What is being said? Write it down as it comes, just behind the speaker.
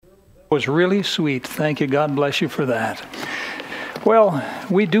Was really sweet. Thank you. God bless you for that. Well,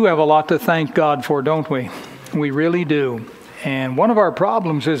 we do have a lot to thank God for, don't we? We really do. And one of our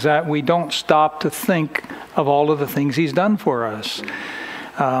problems is that we don't stop to think of all of the things He's done for us.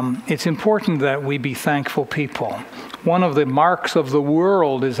 It's important that we be thankful people. One of the marks of the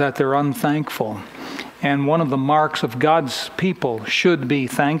world is that they're unthankful. And one of the marks of God's people should be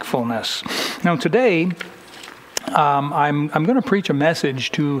thankfulness. Now today, I'm going to preach a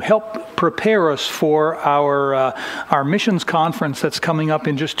message to help prepare us for our missions conference that's coming up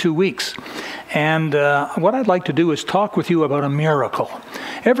in just 2 weeks. And what I'd like to do is talk with you about a miracle.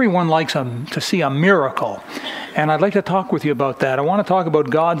 Everyone likes to see a miracle. And I'd like to talk with you about that. I want to talk about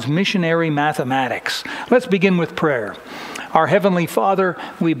God's missionary mathematics. Let's begin with prayer. Our Heavenly Father,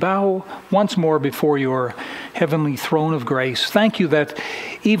 we bow once more before your heavenly throne of grace. Thank you that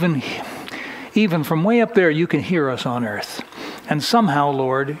even from way up there, you can hear us on earth. And somehow,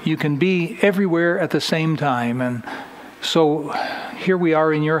 Lord, you can be everywhere at the same time. And so here we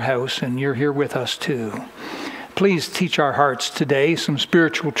are in your house, and you're here with us too. Please teach our hearts today some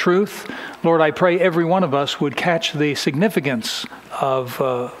spiritual truth. Lord, I pray every one of us would catch the significance of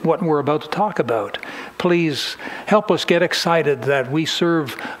what we're about to talk about. Please help us get excited that we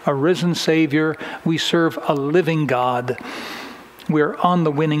serve a risen Savior. We serve a living God. We're on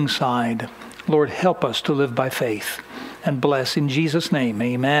the winning side. Lord, help us to live by faith and bless in Jesus' name.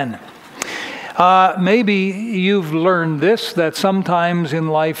 Amen. Maybe you've learned this, that sometimes in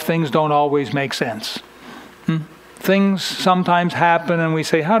life things don't always make sense. Things sometimes happen and we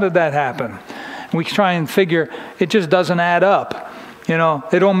say, how did that happen? And we try and figure, it just doesn't add up. You know,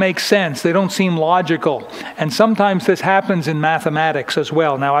 they don't make sense. They don't seem logical. And sometimes this happens in mathematics as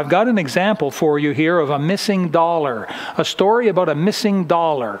well. Now, I've got an example for you here of a missing dollar, a story about a missing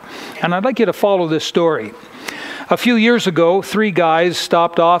dollar. And I'd like you to follow this story. A few years ago, 3 guys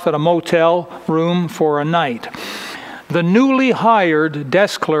stopped off at a motel room for a night. The newly hired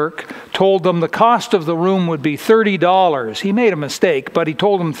desk clerk told them the cost of the room would be $30. He made a mistake, but he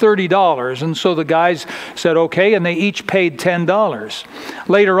told them $30. And so the guys said, okay, and they each paid $10.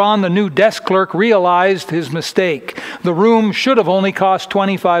 Later on, the new desk clerk realized his mistake. The room should have only cost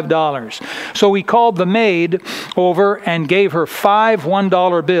 $25. So he called the maid over and gave her 5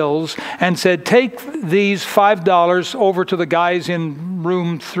 $1 bills and said, take these $5 over to the guys in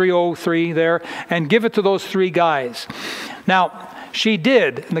room 303 there and give it to those 3 guys. Now, she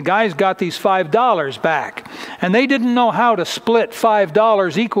did, and the guys got these $5 back. And they didn't know how to split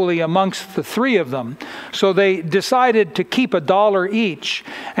 $5 equally amongst the 3 of them. So they decided to keep $1 each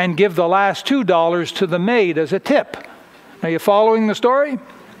and give the last $2 to the maid as a tip. Are you following the story?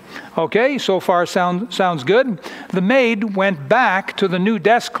 Okay, so far sounds good. The maid went back to the new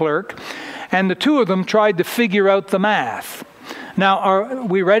desk clerk, and the 2 of them tried to figure out the math. Now, are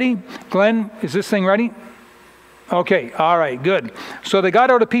we ready? Glenn, is this thing ready? Okay, all right, good. So they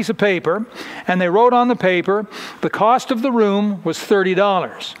got out a piece of paper, and they wrote on the paper, the cost of the room was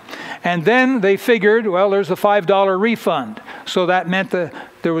 $30. And then they figured, well, there's a $5 refund. So that meant that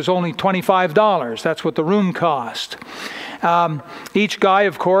there was only $25. That's what the room cost. Each guy,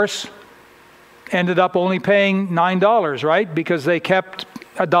 of course, ended up only paying $9, right? Because they kept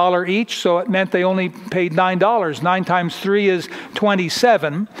 $1 each, so it meant they only paid $9. 9 times 3 is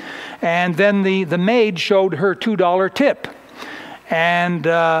 27. And then the maid showed her $2 tip. And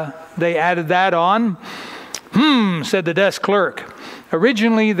they added that on. Said the desk clerk.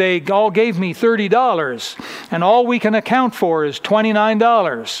 Originally, they all gave me $30, and all we can account for is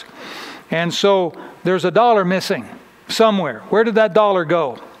 $29. And so there's $1 missing somewhere. Where did that $1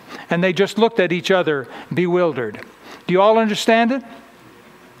 go? And they just looked at each other, bewildered. Do you all understand it?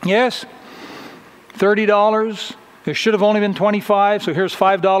 Yes? $30. It should have only been $25, so here's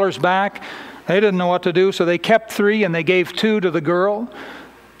 $5 back. They didn't know what to do, so they kept 3 and they gave 2 to the girl.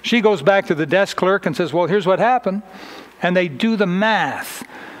 She goes back to the desk clerk and says, well, here's what happened. And they do the math,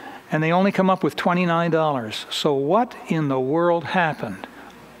 and they only come up with $29. So what in the world happened?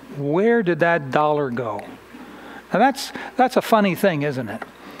 Where did that $1 go? Now that's a funny thing, isn't it?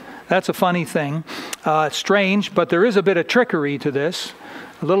 That's a funny thing. It's strange, but there is a bit of trickery to this.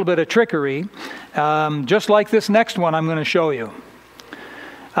 A little bit of trickery, just like this next one I'm going to show you.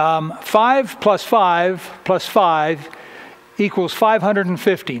 5 plus 5 plus 5 equals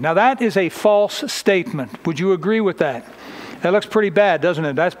 550. Now that is a false statement. Would you agree with that? That looks pretty bad, doesn't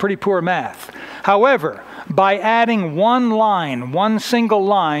it? That's pretty poor math. However, by adding one line, one single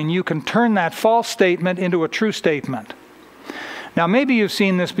line, you can turn that false statement into a true statement. Now, maybe you've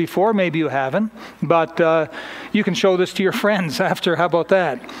seen this before, maybe you haven't, but you can show this to your friends after. How about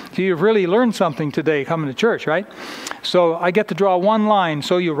that? So you've really learned something today coming to church, right? So I get to draw one line.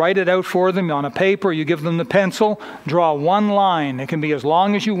 So you write it out for them on a paper. You give them the pencil. Draw one line. It can be as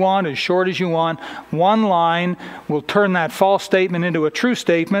long as you want, as short as you want. One line will turn that false statement into a true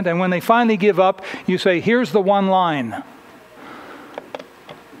statement. And when they finally give up, you say, here's the one line.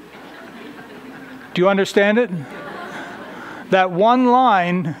 Do you understand it? That one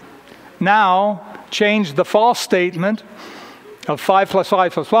line now changed the false statement of 5 plus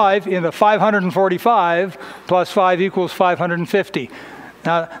 5 plus 5 into 545 plus 5 equals 550.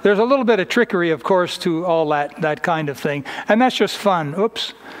 Now, there's a little bit of trickery, of course, to all that kind of thing. And that's just fun.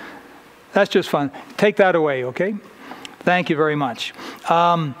 Oops. That's just fun. Take that away, okay? Thank you very much.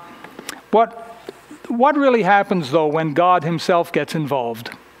 What really happens, though, when God himself gets involved?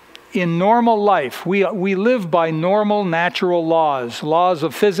 In normal life, we live by normal natural laws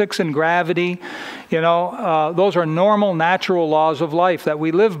of physics and gravity. Those are normal natural laws of life that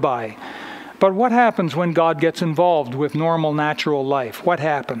we live by. But what happens when God gets involved with normal natural life? What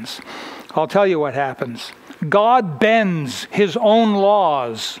happens? I'll tell you what happens. God bends his own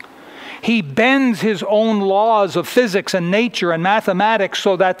laws. He bends his own laws of physics and nature and mathematics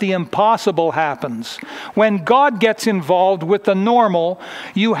so that the impossible happens. When God gets involved with the normal,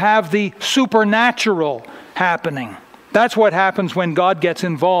 you have the supernatural happening. That's what happens when God gets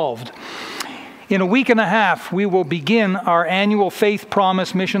involved. In a week and a half, we will begin our annual Faith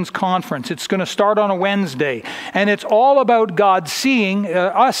Promise Missions Conference. It's going to start on a Wednesday. And it's all about God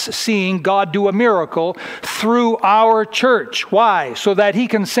us seeing God do a miracle through our church. Why? So that he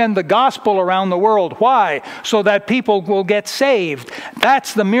can send the gospel around the world. Why? So that people will get saved.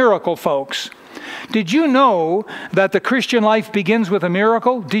 That's the miracle, folks. Did you know that the Christian life begins with a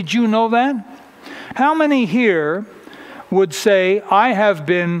miracle? Did you know that? How many here would say, I have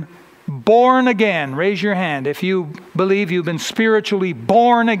been born again? Raise your hand if you believe you've been spiritually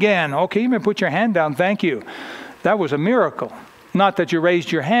born again. Okay, you may put your hand down. Thank you. That was a miracle. Not that you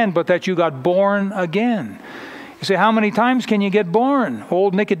raised your hand, but that you got born again. You say, how many times can you get born?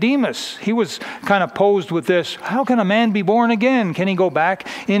 Old Nicodemus, he was kind of posed with this. How can a man be born again? Can he go back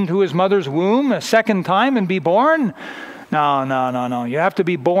into his mother's womb a second time and be born? No. You have to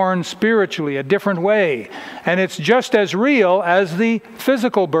be born spiritually, a different way. And it's just as real as the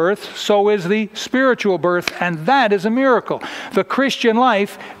physical birth, so is the spiritual birth, and that is a miracle. The Christian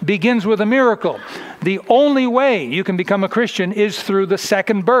life begins with a miracle. The only way you can become a Christian is through the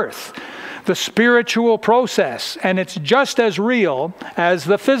second birth, the spiritual process, and it's just as real as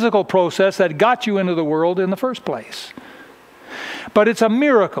the physical process that got you into the world in the first place. But it's a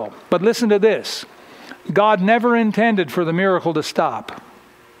miracle. But listen to this. God never intended for the miracle to stop.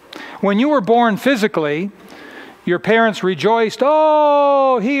 When you were born physically, your parents rejoiced,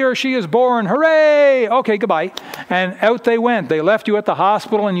 oh, he or she is born, hooray, okay, goodbye. And out they went. They left you at the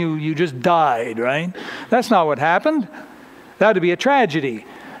hospital and you just died, right? That's not what happened. That would be a tragedy.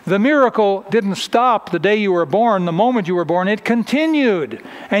 The miracle didn't stop the day you were born. The moment you were born, it continued.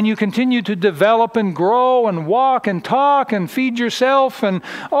 And you continued to develop and grow and walk and talk and feed yourself and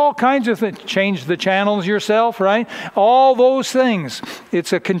all kinds of things. Change the channels yourself, right? All those things.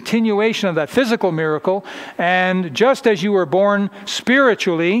 It's a continuation of that physical miracle. And just as you were born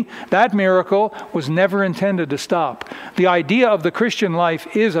spiritually, that miracle was never intended to stop. The idea of the Christian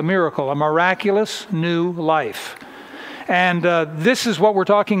life is a miracle, a miraculous new life. And this is what we're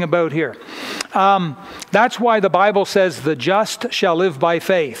talking about here. That's why the Bible says the just shall live by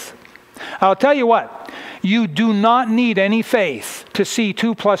faith. I'll tell you what, you do not need any faith to see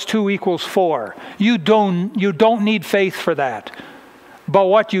 2 plus 2 equals 4. You don't need faith for that. But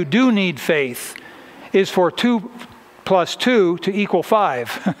what you do need faith is for 2 plus 2 to equal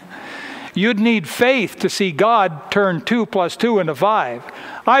 5. You'd need faith to see God turn 2 plus 2 into 5.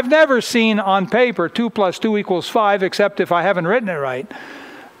 I've never seen on paper 2 plus 2 equals 5, except if I haven't written it right.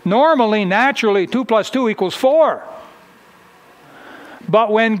 Normally, naturally, 2 plus 2 equals 4.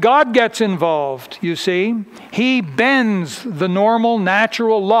 But when God gets involved, you see, he bends the normal,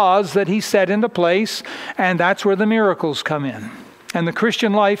 natural laws that he set into place, and that's where the miracles come in. And the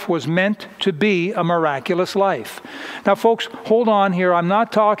Christian life was meant to be a miraculous life. Now, folks, hold on here. I'm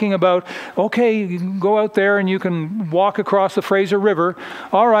not talking about, okay, you can go out there and you can walk across the Fraser River.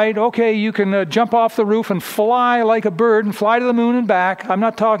 All right, okay, you can jump off the roof and fly like a bird and fly to the moon and back. I'm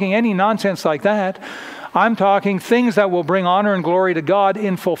not talking any nonsense like that. I'm talking things that will bring honor and glory to God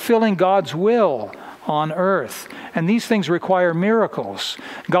in fulfilling God's will on earth. And these things require miracles.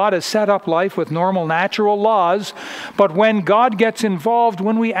 God has set up life with normal natural laws, but when God gets involved,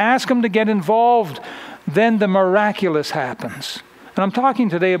 when we ask Him to get involved, then the miraculous happens. And I'm talking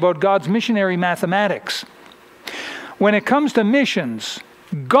today about God's missionary mathematics. When it comes to missions,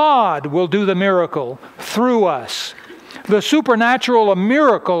 God will do the miracle through us. The supernatural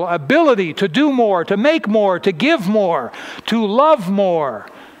miracle ability to do more, to make more, to give more, to love more.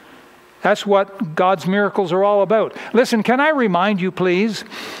 That's what God's miracles are all about. Listen, can I remind you, please,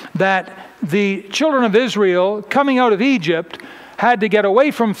 that the children of Israel coming out of Egypt had to get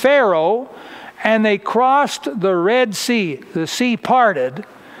away from Pharaoh, and they crossed the Red Sea. The sea parted,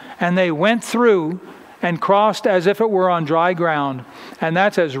 and they went through and crossed as if it were on dry ground. And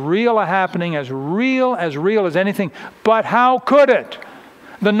that's as real a happening, as real as anything. But how could it?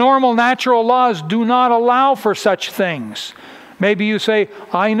 The normal natural laws do not allow for such things. Maybe you say,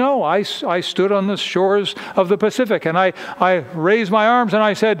 I know, I stood on the shores of the Pacific and I raised my arms and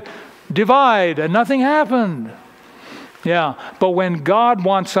I said, divide, and nothing happened. Yeah, but when God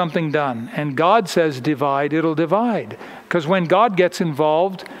wants something done and God says divide, it'll divide. Because when God gets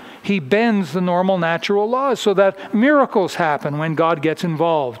involved, He bends the normal natural laws so that miracles happen when God gets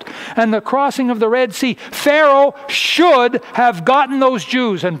involved. And the crossing of the Red Sea, Pharaoh should have gotten those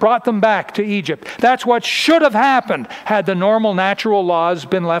Jews and brought them back to Egypt. That's what should have happened had the normal natural laws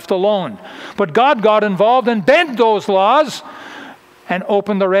been left alone. But God got involved and bent those laws and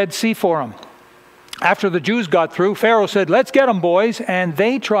opened the Red Sea for them. After the Jews got through, Pharaoh said, let's get them, boys. And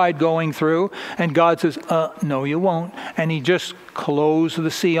they tried going through. And God says, no, you won't. And He just closed the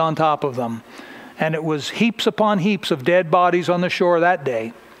sea on top of them. And it was heaps upon heaps of dead bodies on the shore that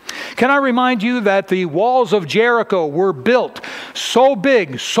day. Can I remind you that the walls of Jericho were built so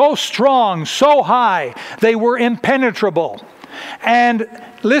big, so strong, so high, they were impenetrable. And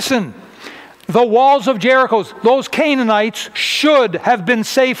listen, the walls of Jericho, those Canaanites should have been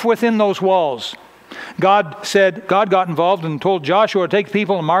safe within those walls. God got involved and told Joshua to take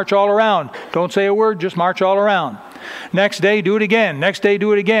people and march all around. Don't say a word, just march all around. Next day, do it again. Next day,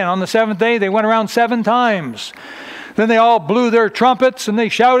 do it again. On the seventh day, they went around 7 times. Then they all blew their trumpets and they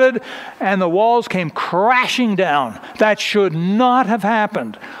shouted, and the walls came crashing down. That should not have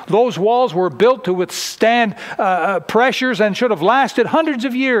happened. Those walls were built to withstand pressures and should have lasted hundreds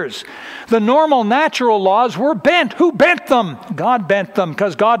of years. The normal natural laws were bent. Who bent them? God bent them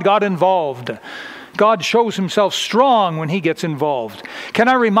because God got involved. God shows Himself strong when He gets involved. Can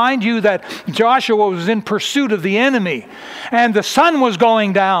I remind you that Joshua was in pursuit of the enemy, and the sun was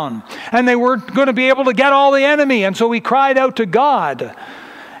going down, and they weren't going to be able to get all the enemy, and so he cried out to God,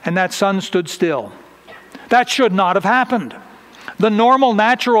 and that sun stood still. That should not have happened. The normal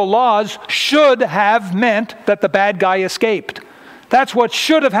natural laws should have meant that the bad guy escaped. That's what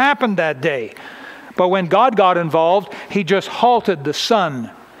should have happened that day. But when God got involved, He just halted the sun.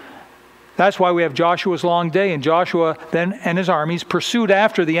 That's why we have Joshua's long day, and Joshua then and his armies pursued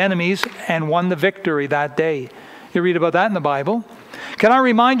after the enemies and won the victory that day. You read about that in the Bible. Can I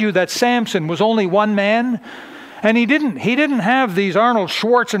remind you that Samson was only one man? And he didn't have these Arnold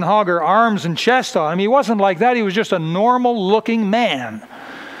Schwarzenegger arms and chest on him. He wasn't like that. He was just a normal looking man.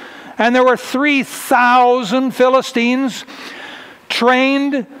 And there were 3,000 Philistines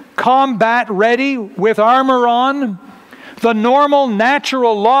trained, combat ready, with armor on. The normal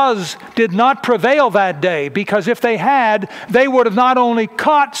natural laws did not prevail that day, because if they had, they would have not only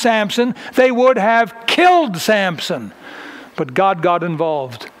caught Samson, they would have killed Samson. But God got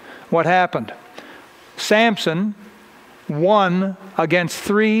involved. What happened? Samson won against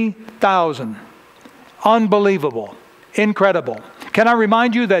 3,000. Unbelievable. Incredible. Can I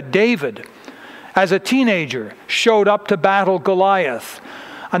remind you that David, as a teenager, showed up to battle Goliath,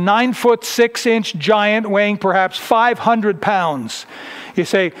 a 9-foot-6-inch giant weighing perhaps 500 pounds. You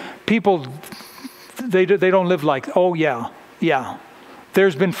say, people, they don't live like, oh yeah.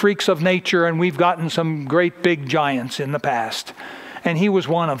 There's been freaks of nature, and we've gotten some great big giants in the past. And he was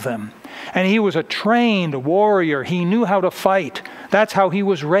one of them. And he was a trained warrior. He knew how to fight. That's how he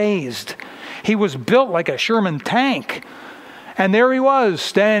was raised. He was built like a Sherman tank. And there he was,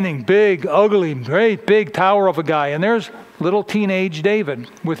 standing, big, ugly, great big tower of a guy. And there's little teenage David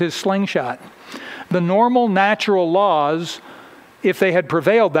with his slingshot. The normal natural laws, if they had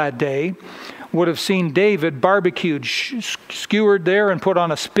prevailed that day, would have seen David barbecued, skewered there and put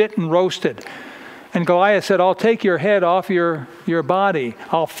on a spit and roasted. And Goliath said, I'll take your head off your body.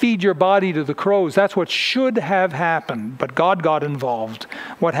 I'll feed your body to the crows. That's what should have happened. But God got involved.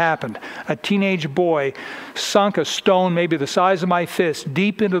 What happened? A teenage boy sunk a stone maybe the size of my fist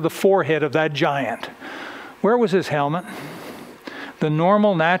deep into the forehead of that giant. Where was his helmet? The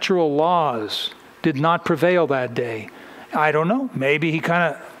normal natural laws did not prevail that day. I don't know. Maybe he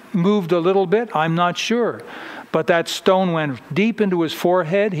kind of moved a little bit. I'm not sure. But that stone went deep into his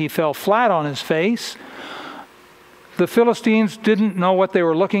forehead. He fell flat on his face. The Philistines didn't know what they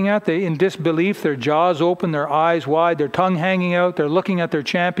were looking at. They, in disbelief, their jaws open, their eyes wide, their tongue hanging out. They're looking at their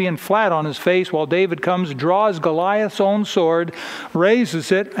champion flat on his face while David comes, draws Goliath's own sword,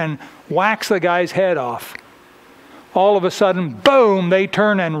 raises it, and whacks the guy's head off. All of a sudden, boom, they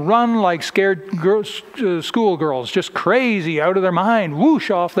turn and run like scared schoolgirls, just crazy, out of their mind. Whoosh,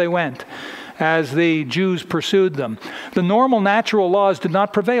 off they went as the Jews pursued them. The normal natural laws did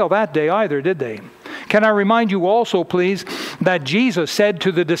not prevail that day either, did they? Can I remind you also, please, that Jesus said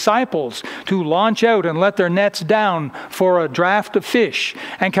to the disciples to launch out and let their nets down for a draft of fish?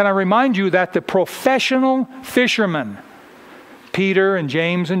 And can I remind you that the professional fishermen, Peter and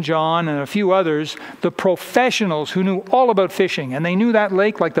James and John and a few others, the professionals who knew all about fishing, and they knew that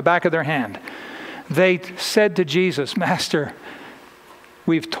lake like the back of their hand, they said to Jesus, Master,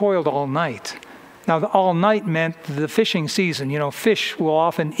 we've toiled all night. Now, the all night meant the fishing season. You know, fish will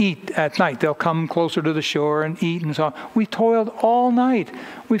often eat at night. They'll come closer to the shore and eat and so on. We toiled all night.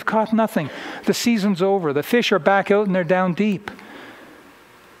 We've caught nothing. The season's over. The fish are back out and they're down deep.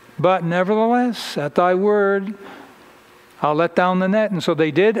 But nevertheless, at thy word, I'll let down the net. And so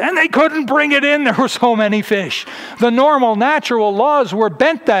they did. And they couldn't bring it in. There were so many fish. The normal, natural laws were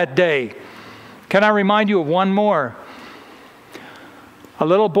bent that day. Can I remind you of one more? A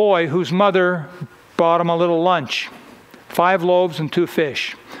little boy whose mother bought him a little lunch. 5 loaves and 2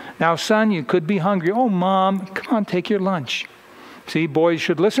 fish. Now, son, you could be hungry. Oh, Mom, come on, take your lunch. See, boys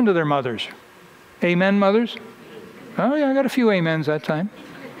should listen to their mothers. Amen, mothers? Oh, yeah, I got a few amens that time.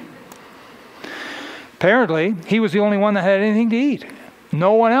 Apparently, he was the only one that had anything to eat.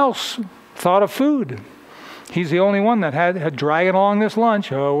 No one else thought of food. He's the only one that had dragging along this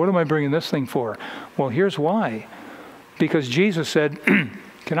lunch. Oh, what am I bringing this thing for? Well, here's why. Because Jesus said,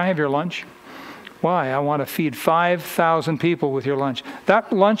 can I have your lunch? Why? I want to feed 5,000 people with your lunch.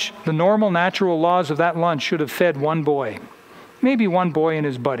 That lunch, the normal natural laws of that lunch should have fed one boy. Maybe one boy and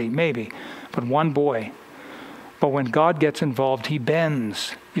his buddy, maybe. But one boy. But when God gets involved, he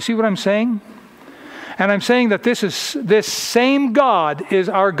bends. You see what I'm saying? And I'm saying that this same God is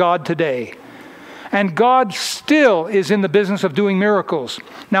our God today. And God still is in the business of doing miracles.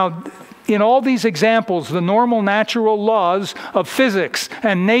 Now, in all these examples, the normal natural laws of physics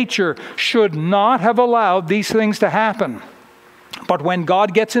and nature should not have allowed these things to happen. But when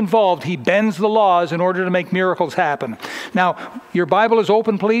God gets involved, he bends the laws in order to make miracles happen. Now, your Bible is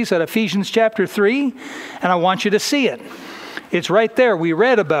open, please, at Ephesians chapter 3, and I want you to see it. It's right there. We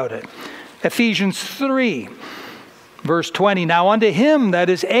read about it. Ephesians 3, verse 20. Now unto him that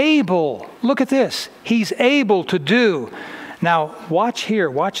is able, look at this, he's able to do. Now, watch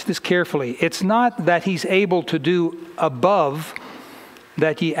here. Watch this carefully. It's not that he's able to do above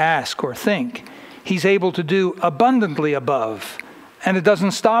that ye ask or think. He's able to do abundantly above. And it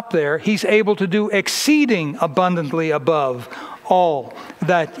doesn't stop there. He's able to do exceeding abundantly above all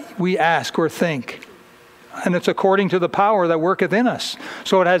that we ask or think. And it's according to the power that worketh in us.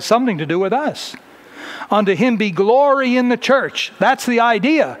 So it has something to do with us. Unto him be glory in the church. That's the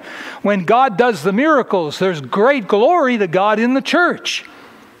idea. When God does the miracles, there's great glory to God in the church.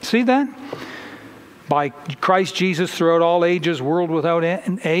 See that? By Christ Jesus throughout all ages, world without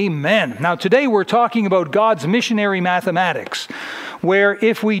end. Amen. Now today we're talking about God's missionary mathematics, where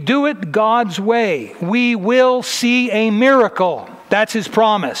if we do it God's way, we will see a miracle. That's his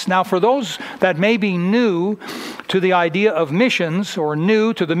promise. Now, for those that may be new to the idea of missions or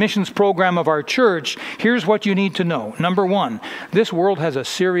new to the missions program of our church, here's what you need to know. Number one, this world has a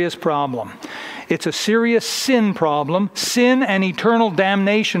serious problem. It's a serious sin problem, sin and eternal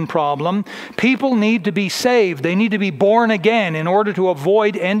damnation problem. People need to be saved. They need to be born again in order to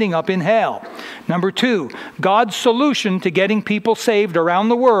avoid ending up in hell. Number two, God's solution to getting people saved around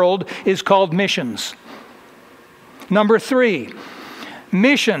the world is called missions. Number three,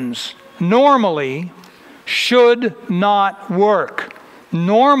 missions normally should not work.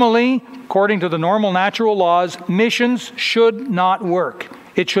 Normally, according to the normal natural laws, missions should not work.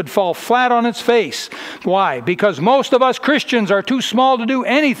 It should fall flat on its face. Why? Because most of us Christians are too small to do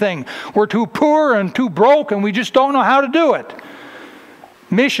anything. We're too poor and too broke and we just don't know how to do it.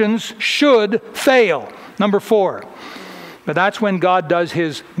 Missions should fail. Number four. But that's when God does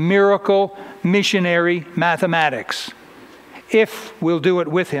his miracle missionary mathematics. If we'll do it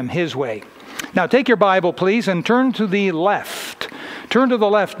with him his way. Now take your Bible, please, and turn to the left. Turn to the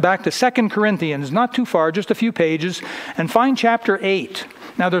left back to 2 Corinthians, not too far, just a few pages, and find chapter 8.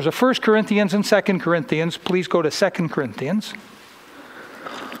 Now there's a 1 Corinthians and 2 Corinthians. Please go to 2 Corinthians.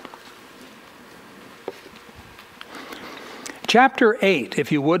 Chapter 8, if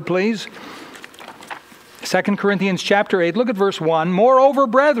you would, please. 2 Corinthians chapter 8, look at verse 1. Moreover,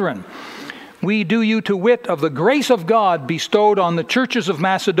 brethren, we do you to wit of the grace of God bestowed on the churches of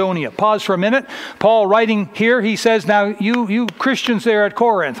Macedonia. Pause for a minute. Paul writing here, he says, now you Christians there at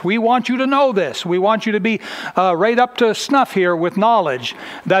Corinth, we want you to know this. We want you to be right up to snuff here with knowledge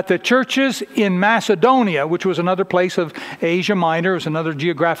that the churches in Macedonia, which was another place of Asia Minor, was another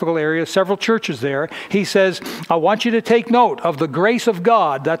geographical area, several churches there. He says, I want you to take note of the grace of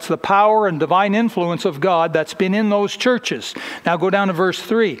God. That's the power and divine influence of God that's been in those churches. Now go down to verse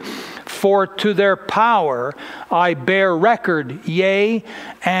 3. For to their power I bear record, yea,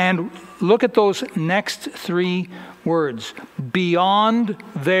 and look at those next three words, beyond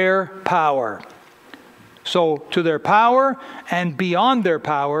their power. So to their power and beyond their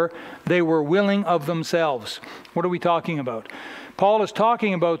power, they were willing of themselves. What are we talking about? Paul is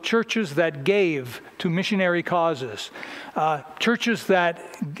talking about churches that gave to missionary causes. Churches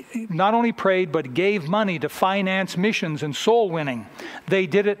that not only prayed, but gave money to finance missions and soul winning. They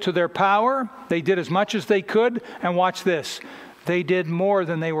did it to their power. They did as much as they could. And watch this. They did more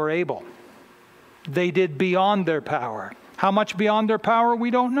than they were able. They did beyond their power. How much beyond their power,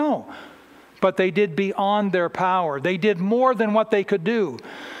 we don't know. But they did beyond their power. They did more than what they could do.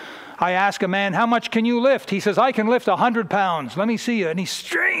 I ask a man, how much can you lift? He says, I can lift 100 pounds. Let me see you. And he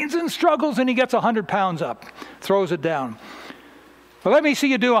strains and struggles and he gets 100 pounds up, throws it down. Well, let me see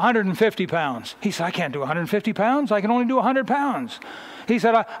you do 150 pounds. He said, I can't do 150 pounds. I can only do 100 pounds. He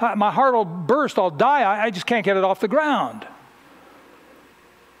said, my heart will burst. I'll die. I just can't get it off the ground.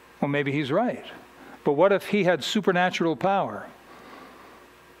 Well, maybe he's right. But what if he had supernatural power?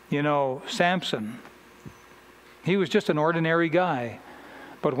 You know, Samson, he was just an ordinary guy.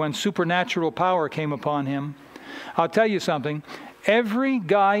 But when supernatural power came upon him, I'll tell you something. Every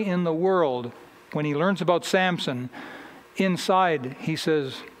guy in the world, when he learns about Samson, inside he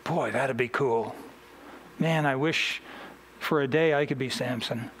says, boy, that'd be cool. Man, I wish for a day I could be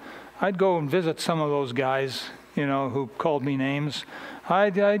Samson. I'd go and visit some of those guys, you know, who called me names.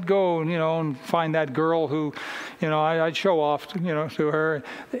 I'd go, you know, and find that girl who, you know, I'd show off, you know, to her.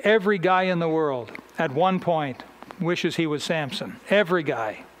 Every guy in the world, at one point, wishes he was Samson. Every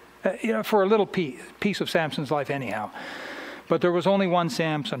guy. You know, for a little piece of Samson's life anyhow. But there was only one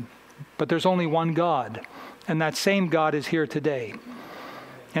Samson. But there's only one God. And that same God is here today.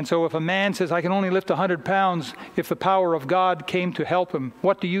 And so if a man says, I can only lift 100 pounds, if the power of God came to help him,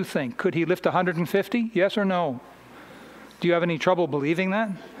 what do you think? Could he lift 150? Yes or no? Do you have any trouble believing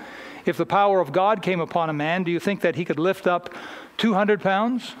that? If the power of God came upon a man, do you think that he could lift up 200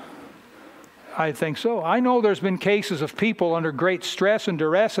 pounds? I think so. I know there's been cases of people under great stress and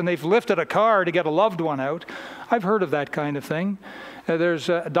duress, and they've lifted a car to get a loved one out. I've heard of that kind of thing. There's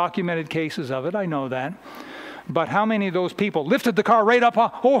documented cases of it. I know that. But how many of those people lifted the car right up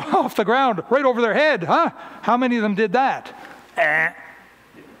off the ground, right over their head? Huh? How many of them did that?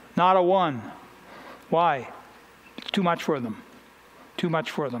 Not a one. Why? It's too much for them. Too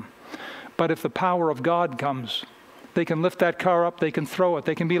much for them. But if the power of God comes, they can lift that car up, they can throw it.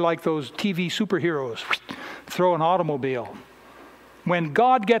 They can be like those TV superheroes, throw an automobile. When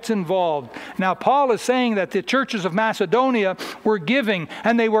God gets involved. Now, Paul is saying that the churches of Macedonia were giving,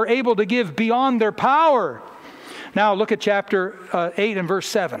 and they were able to give beyond their power. Now, look at chapter 8 and verse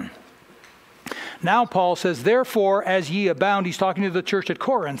 7. Now Paul says, therefore, as ye abound, he's talking to the church at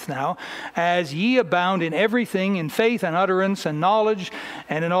Corinth now, as ye abound in everything, in faith and utterance and knowledge,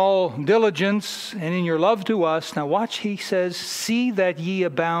 and in all diligence, and in your love to us. Now watch, he says, see that ye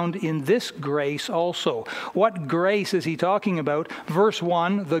abound in this grace also. What grace is he talking about? Verse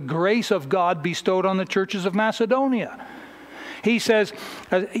 1, the grace of God bestowed on the churches of Macedonia. He says,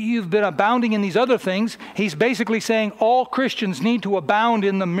 you've been abounding in these other things. He's basically saying all Christians need to abound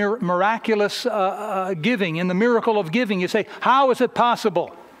in the miraculous giving, in the miracle of giving. You say, how is it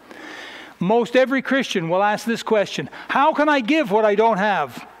possible? Most every Christian will ask this question, how can I give what I don't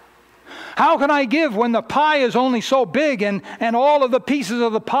have? How can I give when the pie is only so big and all of the pieces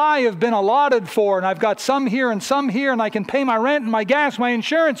of the pie have been allotted for, and I've got some here and I can pay my rent and my gas, my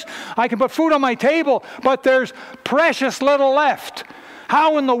insurance, I can put food on my table, but there's precious little left.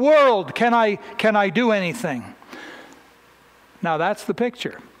 How in the world can I do anything? Now that's the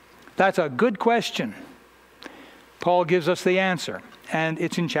picture. That's a good question. Paul gives us the answer, and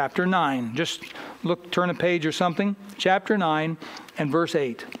it's in chapter 9. Just look, turn a page or something. Chapter 9 and verse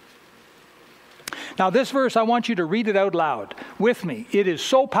 8. Now this verse, I want you to read it out loud with me. It is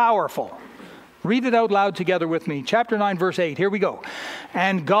so powerful. Read it out loud together with me. Chapter 9, verse 8. Here we go.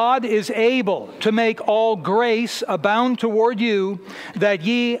 And God is able to make all grace abound toward you, that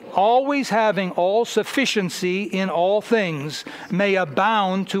ye, always having all sufficiency in all things, may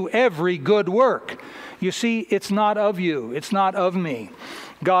abound to every good work. You see, it's not of you. It's not of me.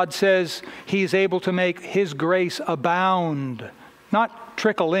 God says He's able to make His grace abound. Not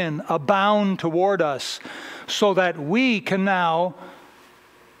trickle in, abound toward us, so that we can now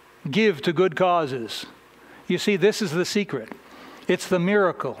give to good causes. You see, this is the secret. It's the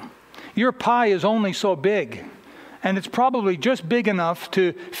miracle. Your pie is only so big, and it's probably just big enough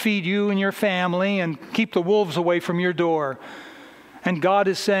to feed you and your family and keep the wolves away from your door. And God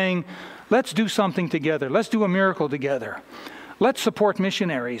is saying, let's do something together. Let's do a miracle together. Let's support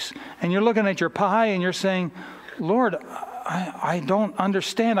missionaries. And you're looking at your pie and you're saying, Lord, I don't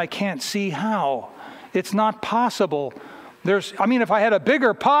understand. I can't see how. It's not possible. If I had a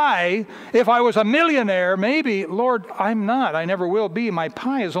bigger pie, if I was a millionaire, maybe, Lord, I'm not. I never will be. My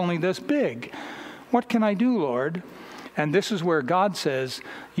pie is only this big. What can I do, Lord? And this is where God says,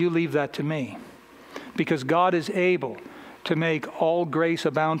 you leave that to me. Because God is able to make all grace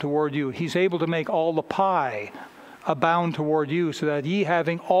abound toward you. He's able to make all the pie abound toward you, so that ye,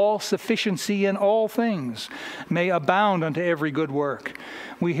 having all sufficiency in all things, may abound unto every good work.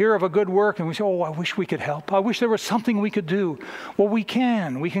 We hear of a good work and we say, oh, I wish we could help. I wish there was something we could do. Well, we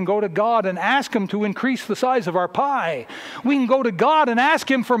can. We can go to God and ask Him to increase the size of our pie. We can go to God and ask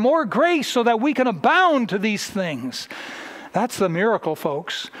Him for more grace so that we can abound to these things. That's the miracle,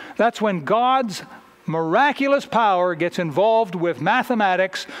 folks. That's when God's miraculous power gets involved with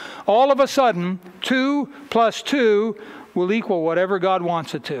mathematics. All of a sudden, 2 plus 2 will equal whatever God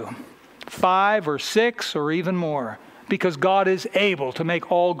wants it to. 5 or 6 or even more. Because God is able to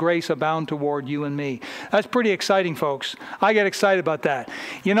make all grace abound toward you and me. That's pretty exciting, folks. I get excited about that.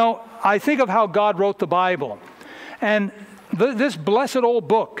 You know, I think of how God wrote the Bible. And this blessed old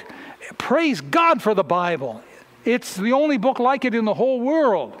book, praise God for the Bible. It's the only book like it in the whole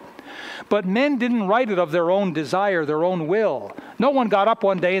world. But men didn't write it of their own desire, their own will. No one got up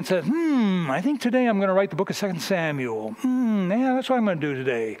one day and said, I think today I'm going to write the book of 2 Samuel. Yeah, that's what I'm going to do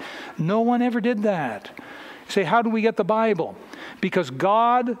today. No one ever did that. You say, how do we get the Bible? Because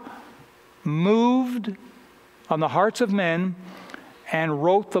God moved on the hearts of men and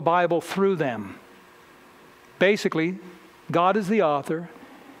wrote the Bible through them. Basically, God is the author.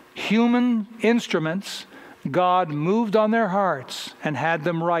 Human instruments, God moved on their hearts and had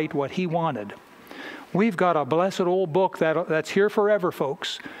them write what He wanted. We've got a blessed old book that's here forever,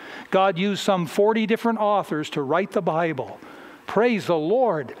 folks. God used some 40 different authors to write the Bible. Praise the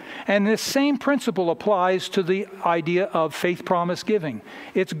Lord. And this same principle applies to the idea of faith promise giving.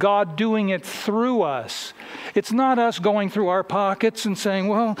 It's God doing it through us. It's not us going through our pockets and saying,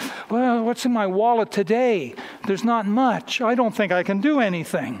 well, what's in my wallet today? There's not much. I don't think I can do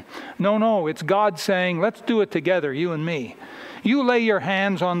anything. No, it's God saying, let's do it together, you and me. You lay your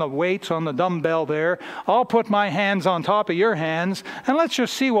hands on the weights on the dumbbell there. I'll put my hands on top of your hands, and let's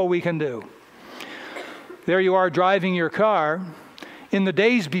just see what we can do. There you are driving your car. In the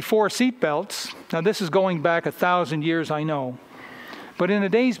days before seatbelts, now this is going back 1,000 years, I know. But in the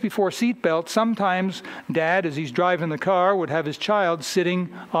days before seatbelts, sometimes Dad, as he's driving the car, would have his child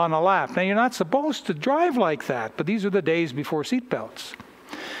sitting on a lap. Now, you're not supposed to drive like that, but these are the days before seatbelts.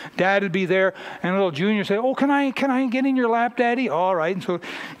 Dad would be there, and little Junior would say, oh, can I get in your lap, Daddy? All right. And so,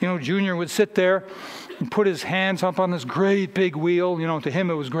 Junior would sit there and put his hands up on this great big wheel. To him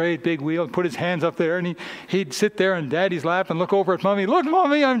it was great big wheel. Put his hands up there, and he'd sit there in Daddy's lap and look over at Mommy. Look,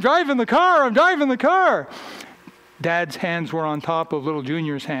 Mommy, I'm driving the car. Dad's hands were on top of little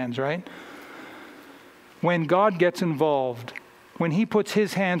Junior's hands, right? When God gets involved, when He puts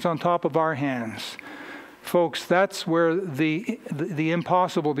His hands on top of our hands, folks, that's where the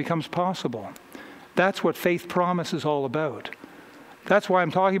impossible becomes possible. That's what faith promise is all about. That's why I'm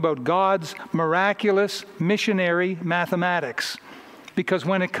talking about God's miraculous missionary mathematics. Because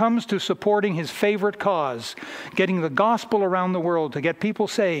when it comes to supporting His favorite cause, getting the gospel around the world to get people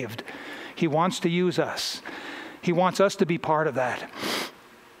saved, He wants to use us. He wants us to be part of that.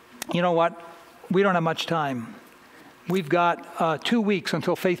 You know what? We don't have much time. We've got 2 weeks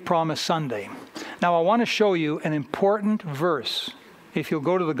until Faith Promise Sunday. Now, I want to show you an important verse. If you'll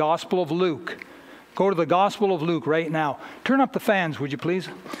go to the Gospel of Luke. Go to the Gospel of Luke right now. Turn up the fans, would you please?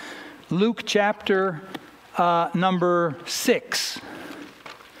 Luke chapter number 6.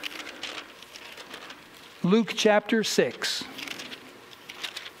 Luke chapter 6.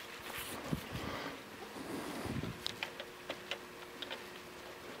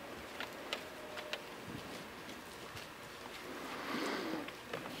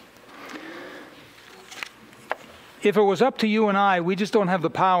 if it was up to you and I, we just don't have the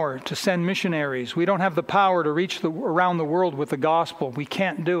power to send missionaries. We don't have the power to reach around the world with the gospel. We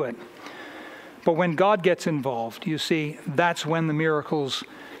can't do it. But when God gets involved, you see, that's when the miracles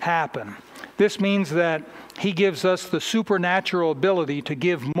happen. This means that he gives us the supernatural ability to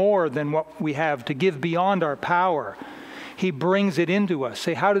give more than what we have, to give beyond our power. He brings it into us.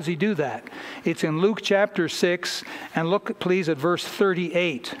 Say, how does he do that? It's in Luke chapter 6, and look please at verse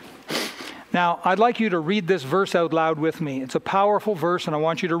 38. Now, I'd like you to read this verse out loud with me. It's a powerful verse, and I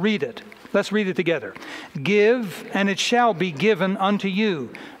want you to read it. Let's read it together. Give, and it shall be given unto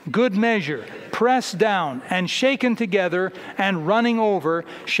you. Good measure, pressed down, and shaken together, and running over,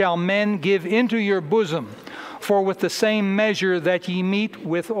 shall men give into your bosom. For with the same measure that ye meet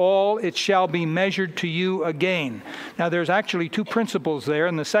withal, it shall be measured to you again. Now there's actually two principles there,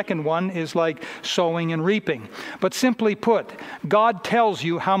 and the second one is like sowing and reaping. But simply put, God tells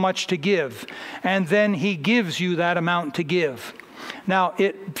you how much to give, and then he gives you that amount to give. Now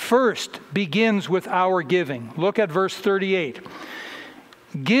it first begins with our giving. Look at verse 38.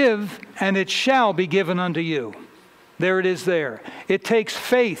 Give, and it shall be given unto you. There it is there. It takes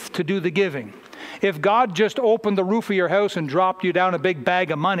faith to do the giving. If God just opened the roof of your house and dropped you down a big bag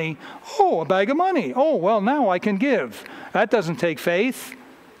of money, a bag of money. Oh, well, now I can give. That doesn't take faith.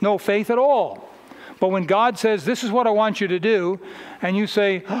 No faith at all. But when God says, this is what I want you to do, and you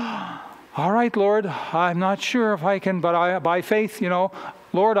say, all right, Lord, I'm not sure if I can, but by faith,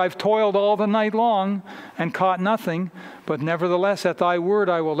 Lord, I've toiled all the night long and caught nothing, but nevertheless, at thy word,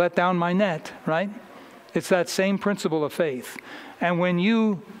 I will let down my net, right? It's that same principle of faith. And when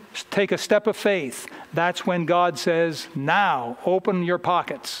you take a step of faith, that's when God says, now open your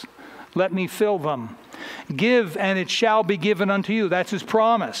pockets. Let me fill them. Give, and it shall be given unto you. That's his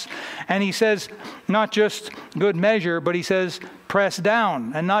promise. And he says, not just good measure, but he says, pressed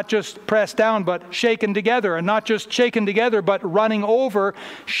down. And not just pressed down, but shaken together. And not just shaken together, but running over,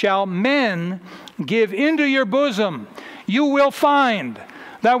 shall men give into your bosom. You will find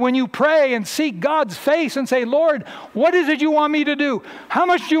that when you pray and seek God's face and say, Lord, what is it you want me to do? How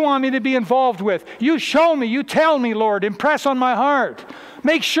much do you want me to be involved with? You show me, you tell me, Lord, impress on my heart.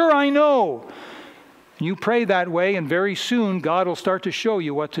 Make sure I know. You pray that way, and very soon God will start to show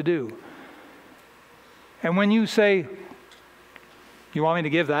you what to do. And when you say, you want me to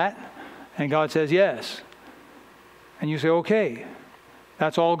give that? And God says, yes. And you say, okay.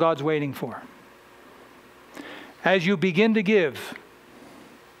 That's all God's waiting for. As you begin to give,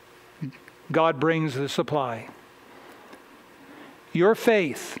 God brings the supply. Your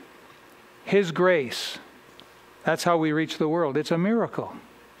faith, his grace, that's how we reach the world. It's a miracle.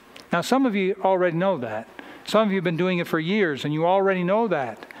 Now, some of you already know that. Some of you have been doing it for years, and you already know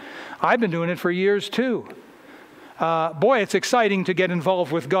that. I've been doing it for years too. Boy, it's exciting to get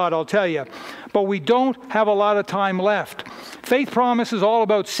involved with God, I'll tell you. But we don't have a lot of time left. Faith Promise is all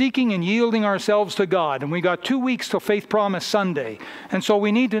about seeking and yielding ourselves to God. And we got 2 weeks till Faith Promise Sunday. And so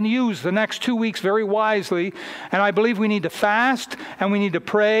we need to use the next 2 weeks very wisely. And I believe we need to fast and we need to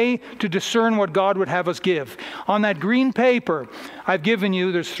pray to discern what God would have us give. On that green paper I've given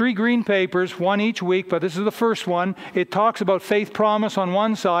you, there's 3 green papers, 1 each week, but this is the first one. It talks about Faith Promise on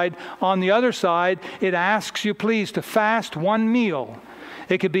one side. On the other side, it asks you please to fast 1 meal.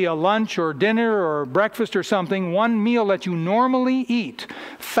 It could be a lunch or dinner or breakfast or something, 1 meal that you normally eat.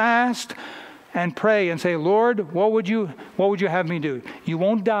 Fast and pray and say, Lord, what would you have me do? You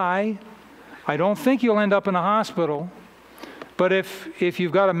won't die. I don't think you'll end up in a hospital. But if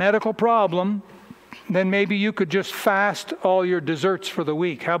you've got a medical problem, then maybe you could just fast all your desserts for the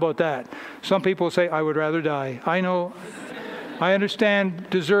week. How about that? Some people say, I would rather die. I know, I understand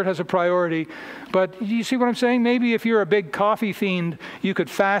dessert has a priority. But you see what I'm saying? Maybe if you're a big coffee fiend, you could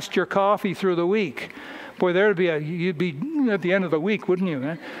fast your coffee through the week. Boy, you'd be at the end of the week, wouldn't you?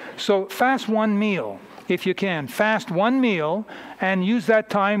 Eh? So fast 1 meal if you can. Fast 1 meal and use that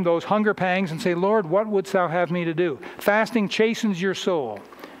time, those hunger pangs, and say, Lord, what wouldst thou have me to do? Fasting chastens your soul.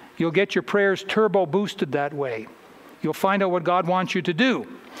 You'll get your prayers turbo boosted that way. You'll find out what God wants you to do.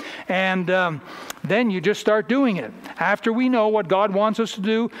 And then you just start doing it. After we know what God wants us to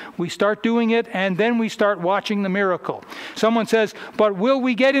do, we start doing it, and then we start watching the miracle. Someone says, but will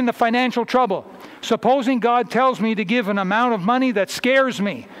we get into financial trouble? Supposing God tells me to give an amount of money that scares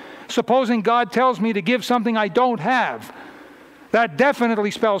me. Supposing God tells me to give something I don't have. That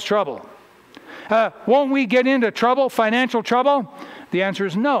definitely spells trouble. Won't we get into trouble, financial trouble? The answer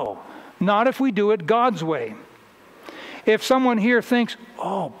is no. Not if we do it God's way. If someone here thinks,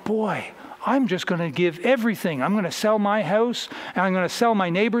 oh boy, I'm just going to give everything. I'm going to sell my house, and I'm going to sell my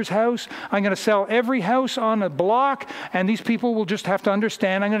neighbor's house. I'm going to sell every house on a block, and these people will just have to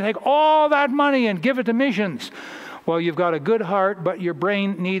understand I'm going to take all that money and give it to missions. Well, you've got a good heart, but your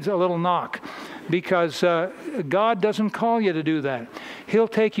brain needs a little knock, because God doesn't call you to do that. He'll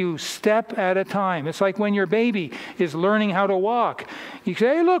take you step at a time. It's like when your baby is learning how to walk. You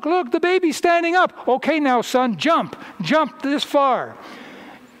say, hey, look, the baby's standing up. Okay, now, son, jump this far.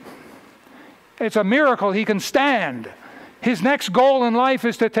 It's a miracle he can stand. His next goal in life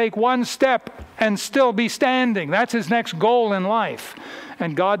is to take one step and still be standing. That's his next goal in life.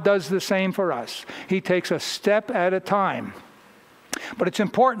 And God does the same for us. He takes a step at a time. But it's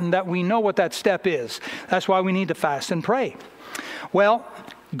important that we know what that step is. That's why we need to fast and pray. Well,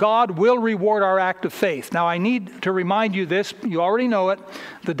 God will reward our act of faith. Now, I need to remind you this. You already know it.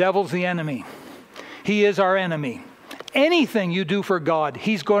 The devil's the enemy. He is our enemy. Anything you do for God,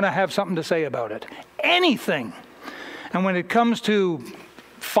 he's going to have something to say about it. Anything. And when it comes to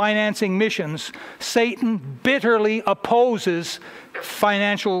financing missions, Satan bitterly opposes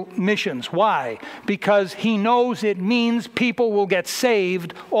financial missions. Why? Because he knows it means people will get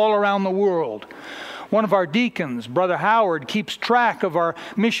saved all around the world. One of our deacons, Brother Howard, keeps track of our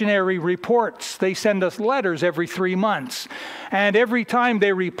missionary reports. They send us letters every 3 months. And every time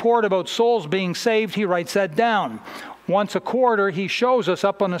they report about souls being saved, he writes that down. Once a quarter, he shows us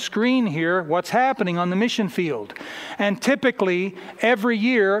up on the screen here what's happening on the mission field. And typically, every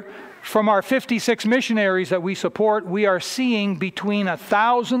year, from our 56 missionaries that we support, we are seeing between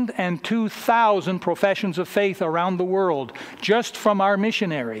 1,000 and 2,000 professions of faith around the world, just from our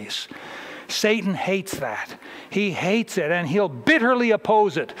missionaries. Satan hates that. He hates it, and he'll bitterly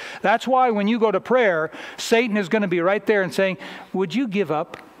oppose it. That's why when you go to prayer, Satan is going to be right there and saying, would you give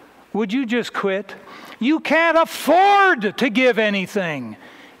up? Would you just quit? You can't afford to give anything.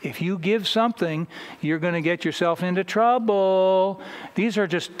 If you give something, you're going to get yourself into trouble. These are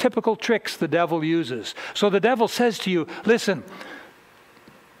just typical tricks the devil uses. So the devil says to you, listen,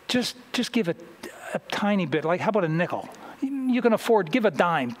 just give a tiny bit. Like, how about a nickel? You can afford, give a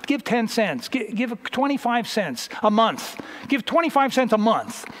dime, give 10 cents, give 25 cents a month. Give 25 cents a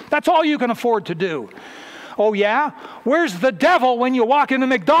month. That's all you can afford to do. Oh yeah? Where's the devil when you walk into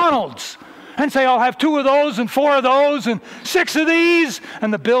McDonald's and say, I'll have 2 of those and 4 of those and 6 of these,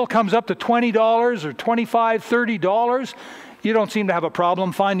 and the bill comes up to $20 or $25, $30? You don't seem to have a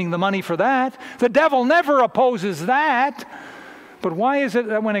problem finding the money for that. The devil never opposes that. But why is it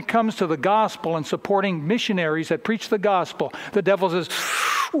that when it comes to the gospel and supporting missionaries that preach the gospel, the devil says,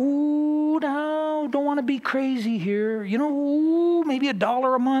 ooh, no, don't want to be crazy here. You know, ooh, maybe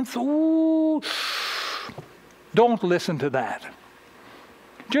 $1 a month. Ooh. Don't listen to that.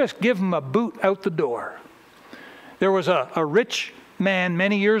 Just give him a boot out the door. There was a rich man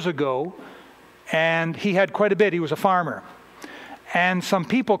many years ago, and he had quite a bit. He was a farmer. And some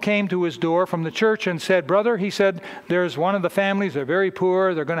people came to his door from the church and said, brother, he said, there's one of the families, they're very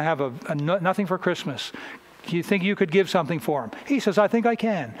poor, they're going to have nothing for Christmas. Do you think you could give something for him? He says, I think I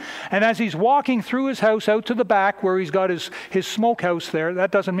can. And as he's walking through his house out to the back where he's got his smokehouse there,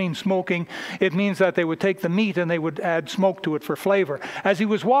 that doesn't mean smoking. It means that they would take the meat and they would add smoke to it for flavor. As he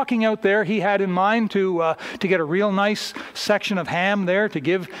was walking out there, he had in mind to get a real nice section of ham there to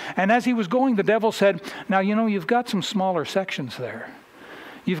give. And as he was going, the devil said, now, you know, you've got some smaller sections there.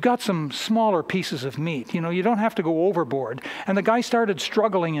 You've got some smaller pieces of meat. You know, you don't have to go overboard. And the guy started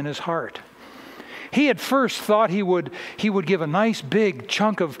struggling in his heart. He at first thought he would give a nice big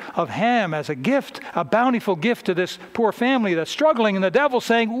chunk of ham as a gift, a bountiful gift to this poor family that's struggling. And the devil's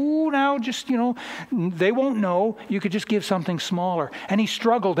saying, ooh, now just, you know, they won't know. You could just give something smaller. And he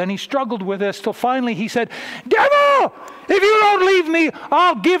struggled with this till finally he said, devil, if you don't leave me,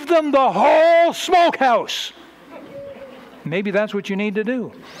 I'll give them the whole smokehouse. Maybe that's what you need to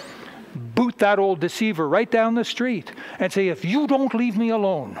do. Boot that old deceiver right down the street and say, if you don't leave me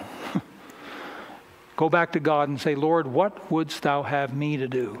alone, go back to God and say, Lord, what wouldst thou have me to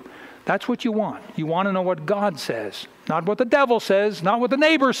do? That's what you want. You want to know what God says, not what the devil says, not what the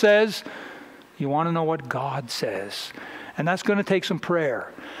neighbor says. You want to know what God says. And that's going to take some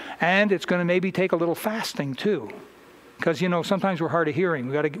prayer. And it's going to maybe take a little fasting too. Because, you know, sometimes we're hard of hearing.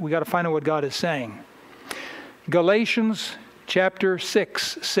 We got to find out what God is saying. Galatians chapter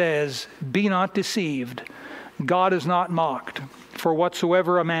 6 says, be not deceived. God is not mocked. For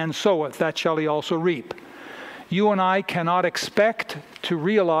whatsoever a man soweth, that shall he also reap. You and I cannot expect to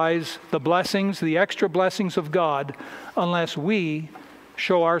realize the blessings, the extra blessings of God, unless we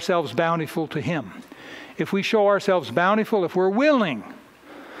show ourselves bountiful to Him. If we show ourselves bountiful, if we're willing,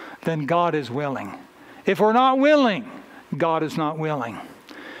 then God is willing. If we're not willing, God is not willing. I'll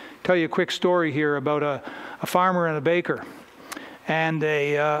tell you a quick story here about a farmer and a baker. And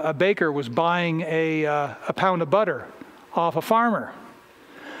a baker was buying a pound of butter off a farmer.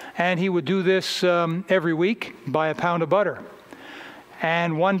 And he would do this every week, buy a pound of butter.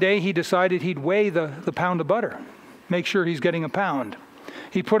 And one day he decided he'd weigh the pound of butter, make sure he's getting a pound.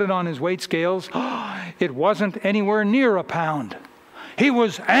 He put it on his weight scales. It wasn't anywhere near a pound. He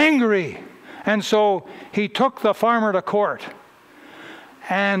was angry. And so he took the farmer to court.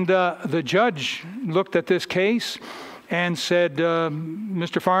 And the judge looked at this case and said,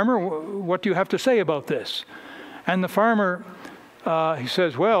 Mr. Farmer, what do you have to say about this? And the farmer, he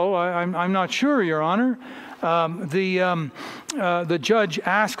says, well, I'm not sure, Your Honor. The judge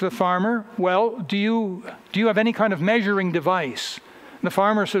asked the farmer, well, do you have any kind of measuring device? And the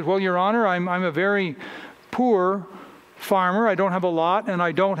farmer says, well, Your Honor, I'm a very poor farmer. I don't have a lot, and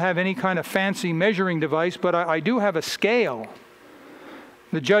I don't have any kind of fancy measuring device, but I do have a scale.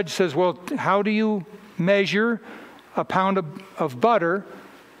 The judge says, well, how do you measure a pound of butter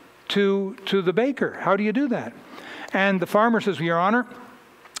to the baker? How do you do that? And the farmer says, well, Your Honor,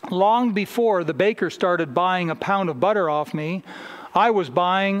 long before the baker started buying a pound of butter off me, I was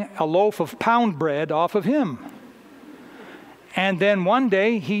buying a loaf of pound bread off of him. And then one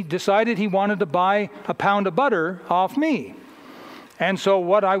day he decided he wanted to buy a pound of butter off me. And so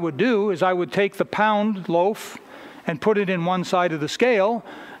what I would do is I would take the pound loaf and put it in one side of the scale,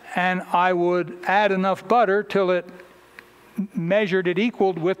 and I would add enough butter till it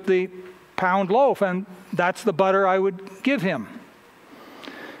equaled with the pound loaf, and that's the butter I would give him.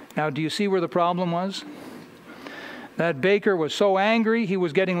 Now, do you see where the problem was? That baker was so angry he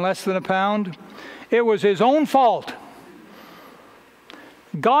was getting less than a pound. It was his own fault.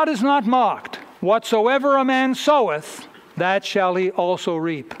 God is not mocked. Whatsoever a man soweth, that shall he also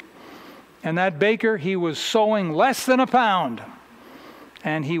reap. And that baker, he was sowing less than a pound,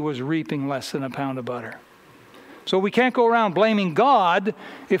 and he was reaping less than a pound of butter. So we can't go around blaming God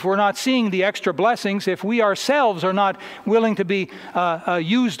if we're not seeing the extra blessings, if we ourselves are not willing to be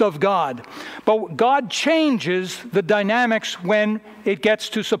used of God. But God changes the dynamics when it gets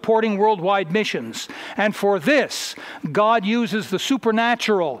to supporting worldwide missions. And for this, God uses the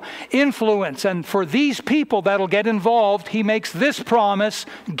supernatural influence. And for these people that'll get involved, He makes this promise,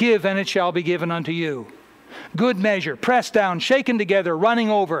 give and it shall be given unto you. Good measure, pressed down, shaken together, running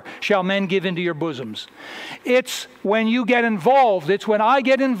over, shall men give into your bosoms. It's when you get involved, it's when I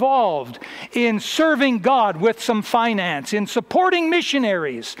get involved in serving God with some finance, in supporting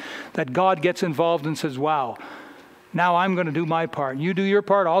missionaries, that God gets involved and says, wow, now I'm going to do my part. You do your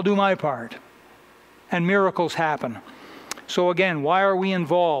part, I'll do my part. And miracles happen. So again, why are we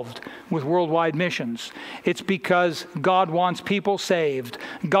involved with worldwide missions? It's because God wants people saved.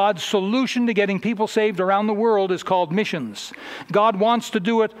 God's solution to getting people saved around the world is called missions. God wants to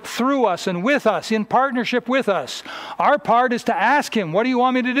do it through us and with us, in partnership with us. Our part is to ask Him, what do you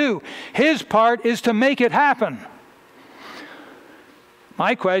want me to do? His part is to make it happen.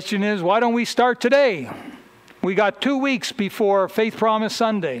 My question is, why don't we start today? We got 2 weeks before Faith Promise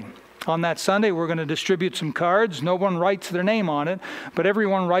Sunday. On that Sunday, we're going to distribute some cards. No one writes their name on it, but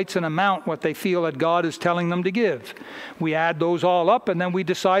everyone writes an amount, what they feel that God is telling them to give. We add those all up, and then we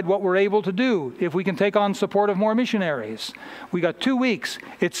decide what we're able to do, if we can take on support of more missionaries. We got 2 weeks.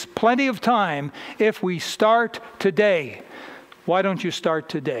 It's plenty of time if we start today. Why don't you start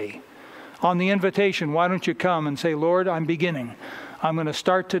today? On the invitation, why don't you come and say, Lord, I'm beginning. I'm going to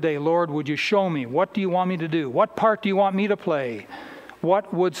start today. Lord, would you show me? What do you want me to do? What part do you want me to play?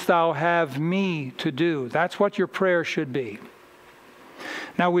 What wouldst thou have me to do? That's what your prayer should be.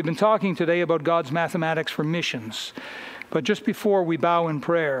 Now, we've been talking today about God's mathematics for missions. But just before we bow in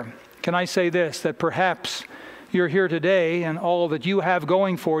prayer, can I say this, that perhaps you're here today and all that you have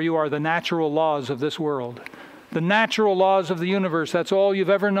going for you are the natural laws of this world. The natural laws of the universe, that's all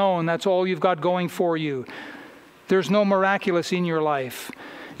you've ever known. That's all you've got going for you. There's no miraculous in your life.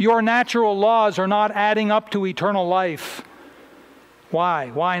 Your natural laws are not adding up to eternal life. Why?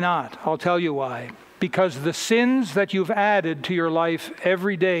 Why not? I'll tell you why. Because the sins that you've added to your life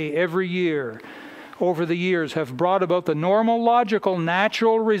every day, every year, over the years have brought about the normal, logical,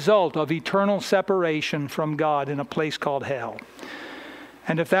 natural result of eternal separation from God in a place called hell.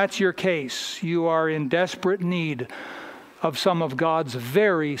 And if that's your case, you are in desperate need of some of God's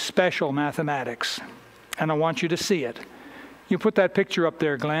very special mathematics. And I want you to see it. You put that picture up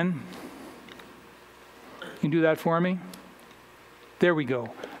there, Glenn. You do that for me? There we go.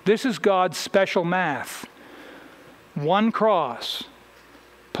 This is God's special math. 1 cross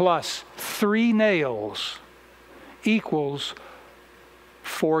plus 3 nails equals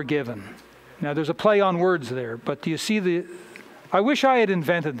forgiven. Now there's a play on words there, but do you see I wish I had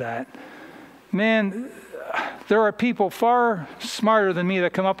invented that. Man, there are people far smarter than me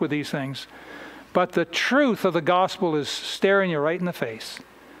that come up with these things. But the truth of the gospel is staring you right in the face.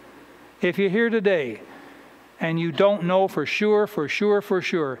 If you're here today and you don't know for sure,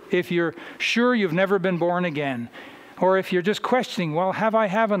 if you're sure you've never been born again, or if you're just questioning, well, have I,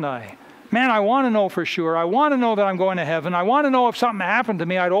 haven't I? Man, I want to know for sure. I want to know that I'm going to heaven. I want to know if something happened to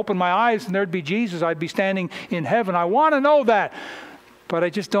me, I'd open my eyes and there'd be Jesus. I'd be standing in heaven. I want to know that. But I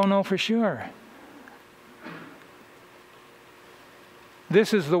just don't know for sure.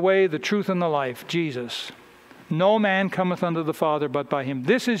 This is the way, the truth, and the life, Jesus. No man cometh unto the Father but by him.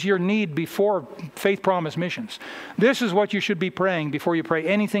 This is your need before Faith Promise Missions. This is what you should be praying before you pray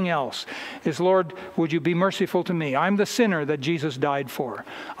anything else. Is, Lord, would you be merciful to me? I'm the sinner that Jesus died for.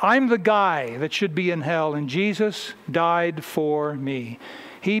 I'm the guy that should be in hell, and Jesus died for me.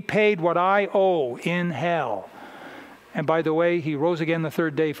 He paid what I owe in hell. And by the way, he rose again the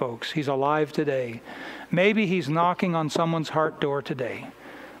third day, folks. He's alive today. Maybe he's knocking on someone's heart door today.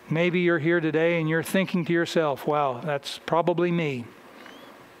 Maybe you're here today and you're thinking to yourself, wow, that's probably me.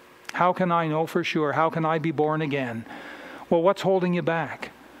 How can I know for sure? How can I be born again? Well, what's holding you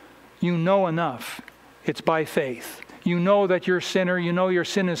back? You know enough. It's by faith. You know that you're a sinner. You know your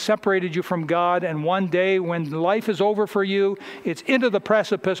sin has separated you from God. And one day when life is over for you, it's into the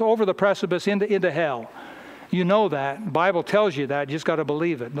precipice, over the precipice, into hell. You know that. The Bible tells you that. You just got to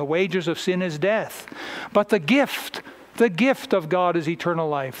believe it. The wages of sin is death. But the gift of God is eternal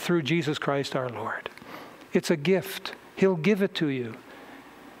life through Jesus Christ our Lord. It's a gift. He'll give it to you.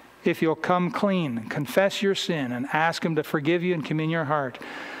 If you'll come clean, confess your sin, and ask him to forgive you and come in your heart.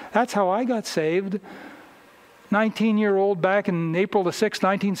 That's how I got saved. 19-year-old back in April the 6th,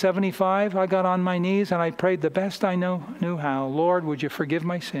 1975, I got on my knees and I prayed the best I knew how. Lord, would you forgive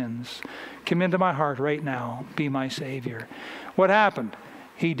my sins? Come into my heart right now. Be my Savior. What happened?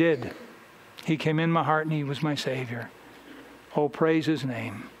 He did. He came in my heart and he was my Savior. Oh, praise his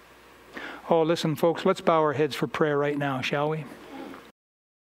name. Oh, listen, folks, let's bow our heads for prayer right now, shall we?